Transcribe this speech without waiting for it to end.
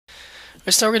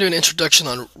Right, so now we're going to do an introduction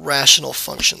on rational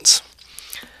functions.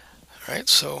 All right,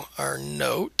 so our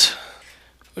note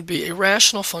would be a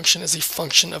rational function is a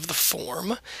function of the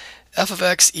form f of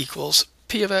x equals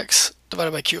p of x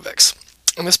divided by q of x.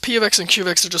 And this p of x and q of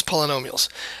x are just polynomials.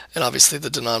 And obviously the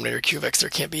denominator q of x there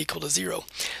can't be equal to 0.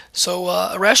 So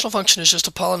a rational function is just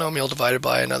a polynomial divided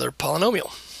by another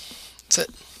polynomial. That's it.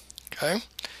 Okay? All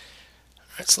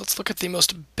right, so let's look at the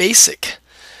most basic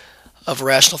of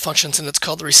rational functions, and it's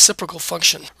called the reciprocal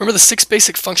function. Remember the 6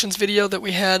 basic functions video that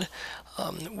we had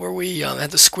where we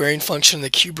had the squaring function, the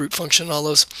cube root function, and all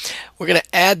those? We're going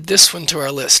to add this one to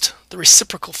our list, the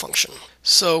reciprocal function.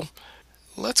 So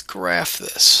let's graph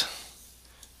this.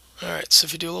 Alright, so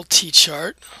if you do a little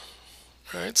t-chart,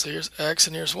 alright, so here's x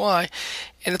and here's y,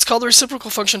 and it's called the reciprocal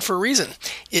function for a reason.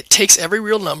 It takes every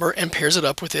real number and pairs it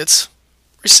up with its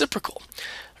reciprocal.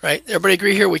 Right? Everybody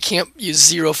agree here we can't use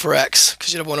 0 for x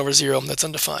because you'd have 1 over 0, that's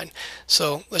undefined.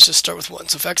 So let's just start with 1.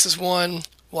 So if x is 1,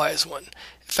 y is 1.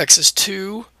 If x is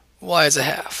 2, y is a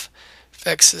half. If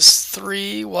x is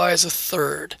 3, y is a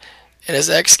third. And as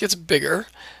x gets bigger,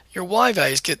 your y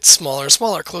values get smaller and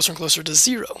smaller, closer and closer to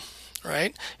 0.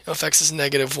 Right? If x is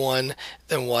negative 1,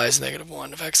 then y is negative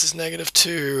 1. If x is negative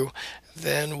 2,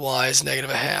 then y is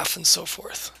negative a half, and so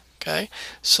forth. Okay?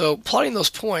 So plotting those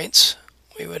points,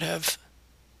 we would have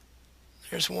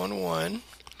here's 1, 1, and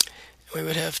we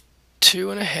would have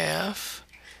 2 and a half,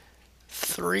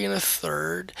 3 and a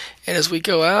third, and as we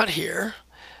go out here,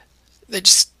 they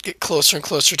just get closer and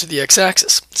closer to the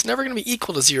x-axis. It's never going to be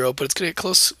equal to 0, but it's going to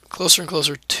get closer and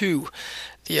closer to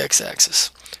the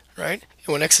x-axis, right?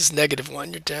 And when x is negative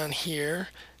 1, you're down here,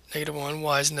 negative 1,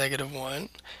 y is negative 1, and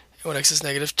when x is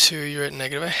negative 2, you're at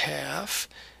negative a half,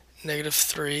 negative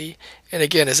 3, and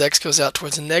again as x goes out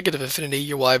towards negative infinity,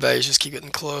 your y values just keep getting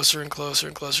closer and closer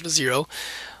and closer to 0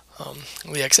 on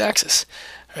the x-axis.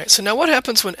 Alright, so now what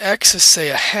happens when x is, say,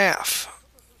 a half?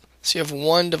 So you have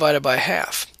 1 divided by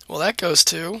half. Well, that goes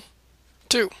to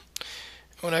 2.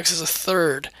 When x is a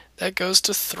third, that goes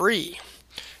to 3.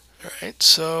 Alright,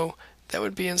 so that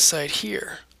would be inside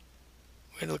here.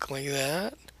 We'd look like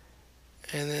that.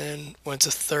 And then when it's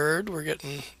a third, we're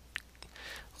getting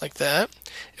like that.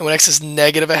 And when x is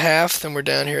negative a half, then we're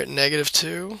down here at negative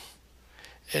 2.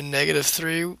 And negative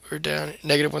 3, we're down,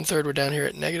 negative 1/3, we're down here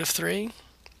at negative 3.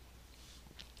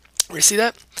 You see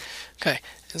that? Okay,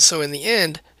 and so in the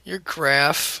end, your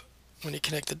graph, when you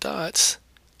connect the dots,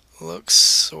 looks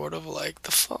sort of like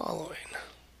the following.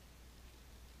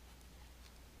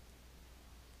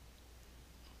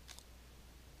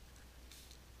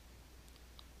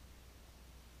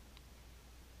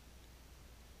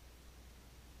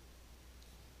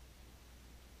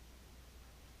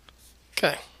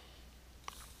 Okay.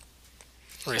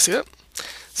 You see that?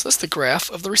 So that's the graph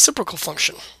of the reciprocal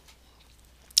function.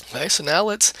 Okay, so now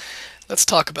let's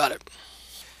talk about it.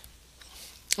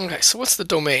 Okay, so what's the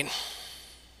domain?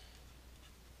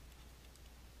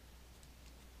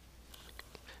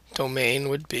 Domain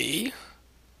would be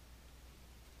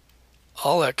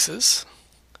all x's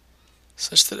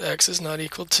such that x is not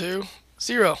equal to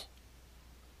 0.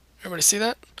 Everybody see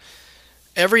that?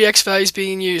 Every x value is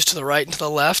being used to the right and to the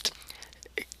left,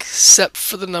 except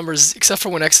for the numbers, except for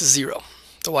when x is 0,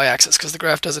 the y-axis, because the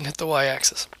graph doesn't hit the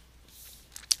y-axis.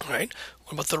 Right?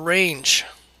 What about the range?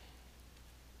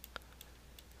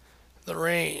 The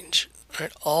range.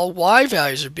 Right? All y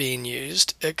values are being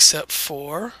used except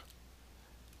for,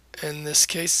 in this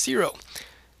case, 0.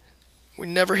 We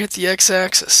never hit the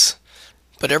x-axis,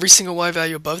 but every single y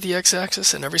value above the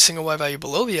x-axis and every single y value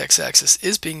below the x-axis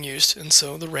is being used, and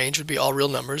so the range would be all real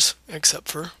numbers except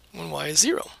for when y is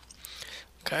 0.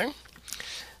 Okay?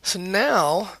 So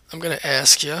now I'm going to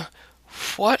ask you,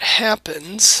 what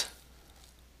happens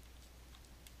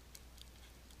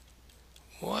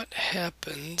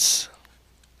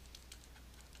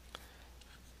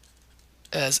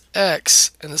as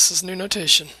x, and this is new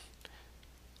notation,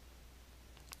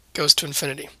 goes to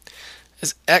infinity?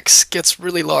 As x gets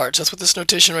really large, that's what this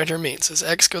notation right here means, as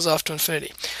x goes off to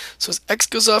infinity. So as x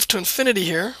goes off to infinity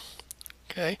here,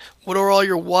 okay, what are all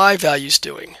your y values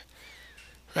doing?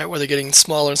 Right, where they're getting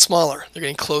smaller and smaller. They're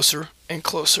getting closer and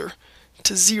closer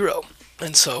to 0.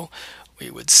 And so we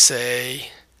would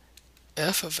say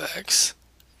f of x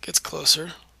gets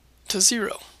closer to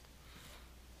 0.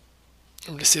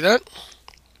 Everybody see that?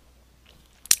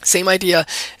 Same idea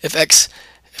if x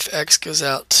goes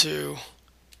out to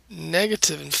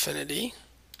negative infinity,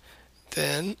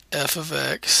 then f of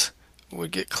x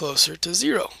would get closer to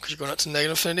 0. Because you're going out to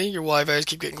negative infinity, your y values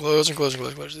keep getting closer and closer and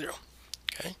closer, closer to 0.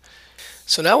 Okay?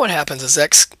 So now what happens is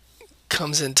x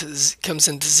comes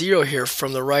into 0 here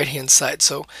from the right hand side.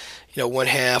 So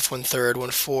 1/2, 1/3,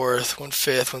 1/4,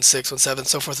 1/5, 1/6, 1/7,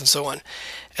 so forth and so on.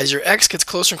 As your x gets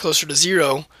closer and closer to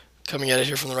 0, coming at it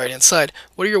here from the right hand side,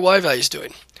 what are your y values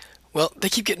doing? Well, they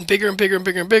keep getting bigger and bigger and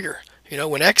bigger and bigger.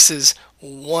 When x is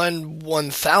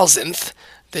 1/1000th,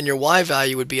 then your y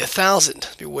value would be 1000.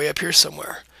 It'd be way up here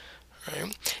somewhere,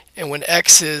 right? And when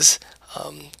x is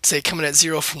say coming at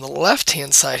 0 from the left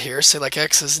hand side here, say like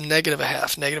x is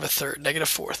 -1/2, -1/3,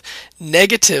 -1/4,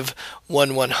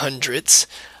 -1/100ths,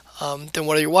 then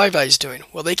what are your y values doing?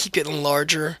 Well, they keep getting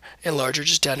larger and larger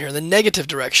just down here in the negative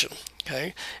direction.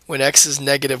 Okay, when x is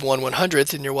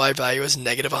 -1/100th, then your y value is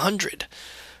 -100.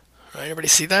 Right, everybody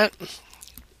see that?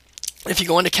 If you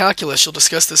go into calculus, you'll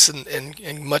discuss this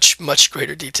in much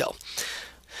greater detail.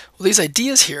 Well, these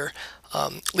ideas here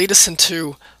lead us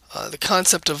into the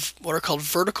concept of what are called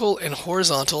vertical and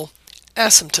horizontal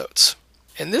asymptotes.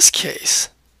 In this case,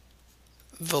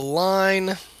 the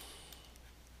line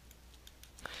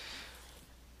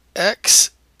x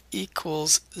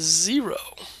equals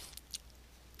 0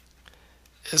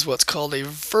 is what's called a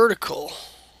vertical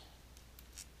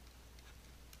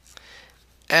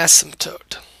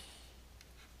asymptote.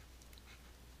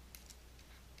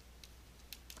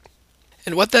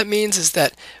 And what that means is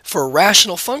that for a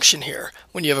rational function here,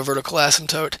 when you have a vertical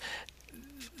asymptote,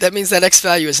 that means that x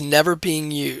value is never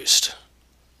being used,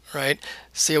 right?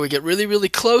 So we get really, really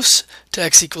close to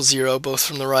x equals 0, both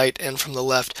from the right and from the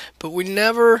left, but we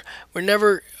never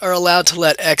are allowed to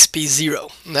let x be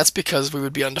 0, and that's because we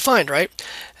would be undefined, right?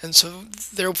 And so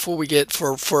therefore we get,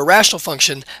 for a rational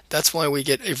function, that's why we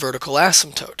get a vertical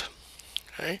asymptote.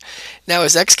 Okay. Now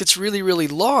as x gets really, really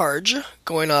large,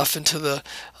 going off into the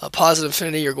positive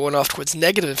infinity or going off towards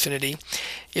negative infinity,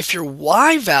 if your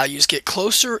y values get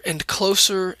closer and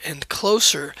closer and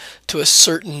closer to a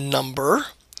certain number,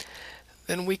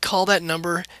 then we call that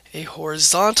number a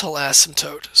horizontal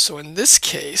asymptote. So in this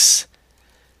case,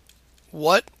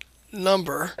 what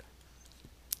number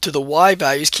do the y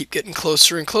values keep getting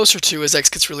closer and closer to as x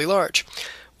gets really large?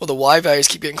 Well, the y values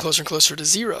keep getting closer and closer to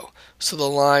 0. So the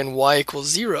line y equals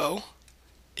 0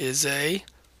 is a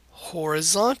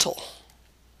horizontal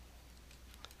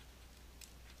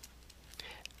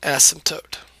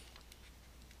asymptote.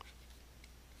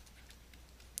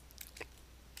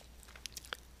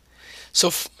 So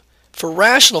for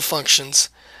rational functions,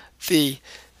 the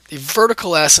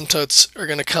vertical asymptotes are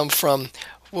going to come from,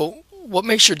 well, what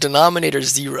makes your denominator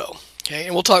 0? Okay,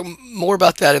 and we'll talk more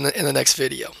about that in the next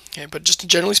video. Okay, but just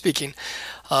generally speaking,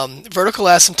 vertical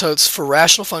asymptotes for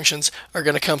rational functions are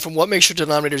going to come from what makes your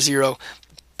denominator 0,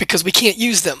 because we can't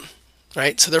use them,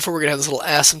 right? So therefore we're going to have this little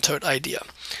asymptote idea.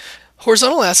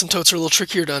 Horizontal asymptotes are a little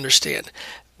trickier to understand.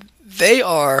 They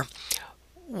are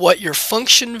what your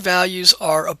function values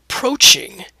are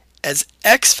approaching as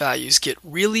x values get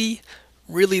really,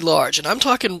 really large. And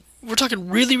we're talking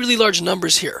really, really large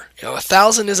numbers here.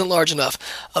 1,000 isn't large enough.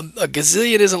 A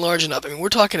gazillion isn't large enough. I mean, we're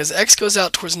talking as x goes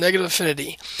out towards negative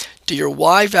infinity, do your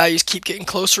y values keep getting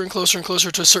closer and closer and closer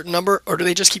to a certain number, or do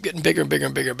they just keep getting bigger and bigger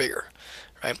and bigger and bigger?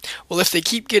 Right? Well, if they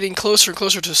keep getting closer and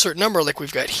closer to a certain number, like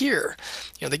we've got here,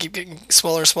 they keep getting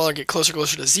smaller and smaller, get closer and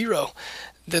closer to 0,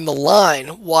 then the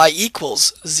line y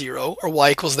equals 0, or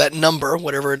y equals that number,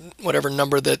 whatever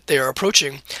number that they are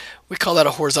approaching, we call that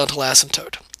a horizontal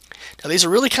asymptote. Now these are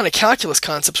really kind of calculus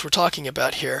concepts we're talking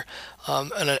about here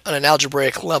on an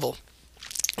algebraic level.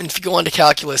 And if you go on to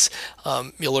calculus,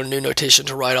 you'll learn new notation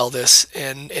to write all this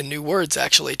and new words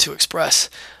actually to express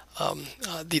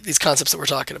these concepts that we're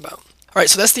talking about. All right,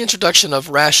 so that's the introduction of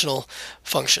rational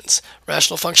functions.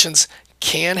 Rational functions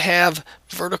can have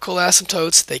vertical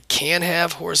asymptotes, they can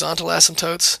have horizontal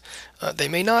asymptotes. They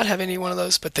may not have any one of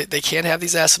those, but they can have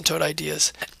these asymptote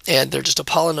ideas, and they're just a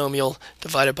polynomial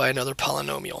divided by another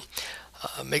polynomial.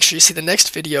 Make sure you see the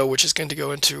next video, which is going to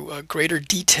go into greater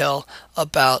detail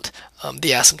about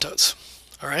the asymptotes.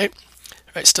 All right,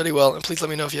 study well, and please let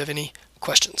me know if you have any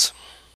questions.